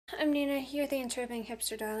I'm Nina, you're the Interpreting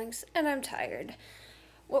Hipster Darlings, and I'm tired.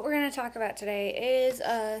 What we're going to talk about today is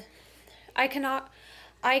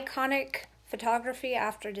iconic photography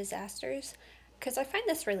after disasters, because I find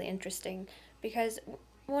this really interesting, because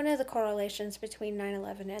one of the correlations between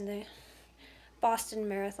 9/11 and the Boston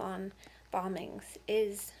Marathon bombings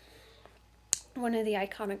is one of the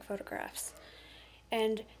iconic photographs.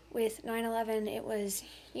 And with 9/11, it was,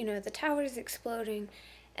 the towers exploding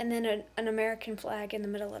and then an American flag in the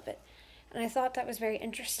middle of it. And I thought that was very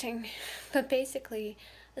interesting. But basically,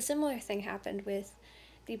 a similar thing happened with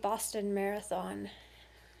the Boston Marathon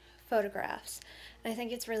photographs. And I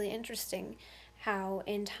think it's really interesting how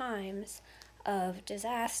in times of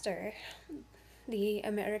disaster, the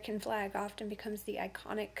American flag often becomes the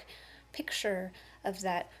iconic picture of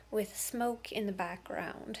that with smoke in the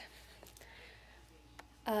background.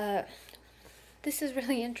 This is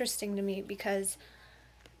really interesting to me because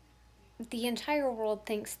the entire world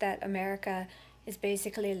thinks that America is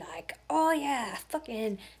basically like, oh yeah,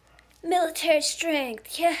 fucking military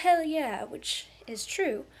strength, yeah, hell yeah, which is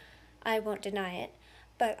true. I won't deny it.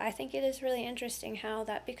 But I think it is really interesting how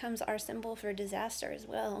that becomes our symbol for disaster as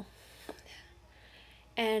well.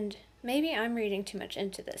 And maybe I'm reading too much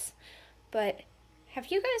into this, but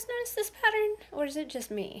have you guys noticed this pattern, or is it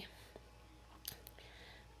just me?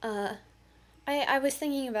 I was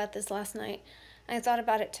thinking about this last night. I thought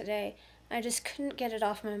about it today. I just couldn't get it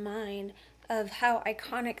off my mind of how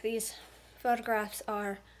iconic these photographs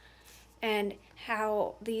are and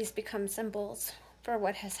how these become symbols for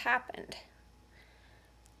what has happened.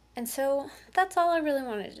 And so that's all I really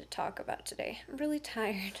wanted to talk about today. I'm really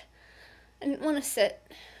tired. I didn't want to sit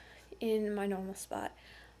in my normal spot.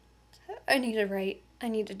 I need to write. I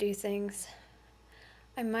need to do things.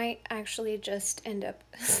 I might actually just end up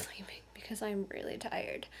sleeping because I'm really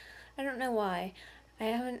tired. I don't know why. I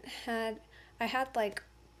had like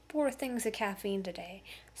 4 things of caffeine today,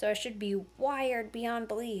 so I should be wired beyond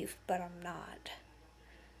belief, but I'm not.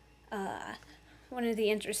 One of the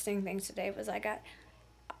interesting things today was I got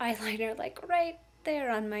eyeliner like right there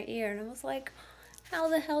on my ear, and I was like, how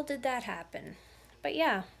the hell did that happen? But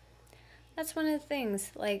yeah, that's one of the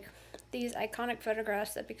things, like these iconic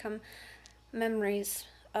photographs that become memories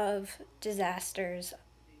of disasters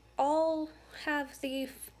all have the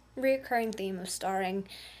recurring theme of starring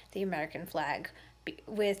the American flag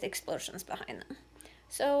with explosions behind them.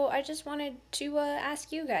 So I just wanted to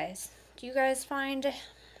ask you guys, do you guys find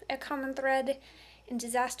a common thread in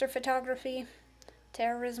disaster photography,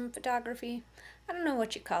 terrorism photography? I don't know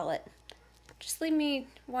what you call it. Just leave me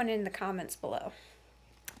one in the comments below.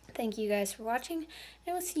 Thank you guys for watching, and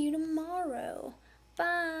I will see you tomorrow.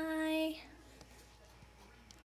 Bye!